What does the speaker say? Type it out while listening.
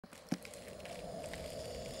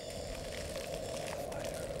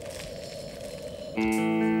Ooh,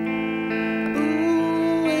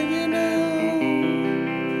 and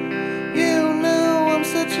you know I'm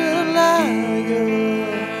such a liar.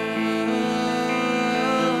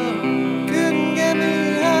 Couldn't get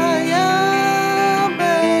me higher,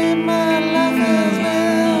 babe. My life has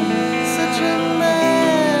been such a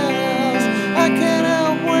mess. I can't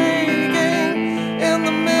help waking in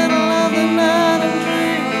the middle of the night and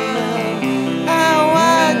dreaming how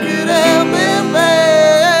I could have been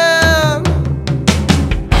bad.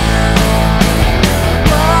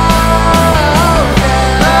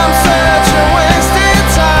 I'm such a wasted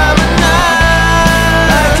time at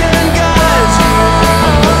night. I can guide you,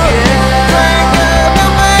 drink up the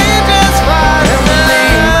pages, find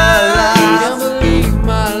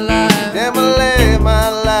Can't believe my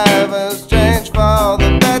life has changed for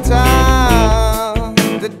the better.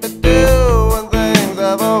 Doing things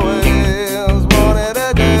I've always wanted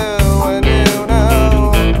to do, and you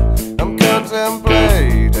know I'm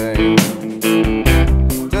contemplating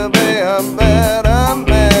to be a better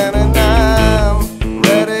man, and I'm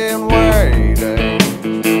ready and waiting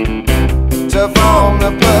to form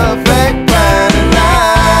the perfect plan. And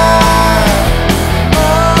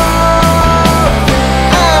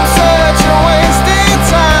I'm such a wasted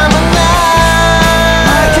time, and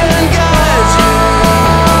I can guide you,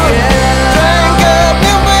 drink up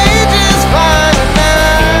your pages, fine, and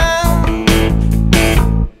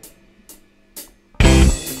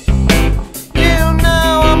you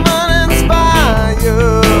know I'm uninspired.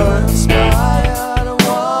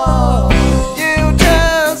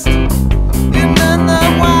 You're none the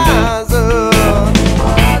wiser.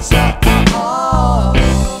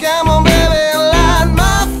 Come on, baby, light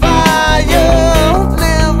my fire.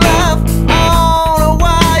 Live life on a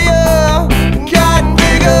wire, catching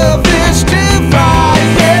bigger fish to fry.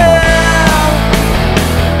 Yeah.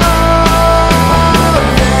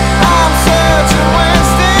 I'm such a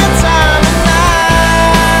wasted time, and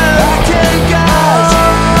I can guide you.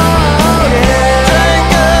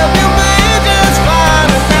 Drink up your pages,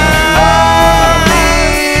 fine, and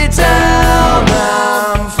down,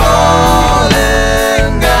 I'm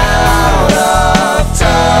falling out of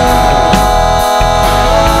touch.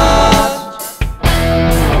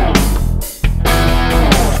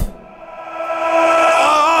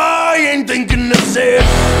 I ain't thinking of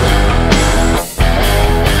it.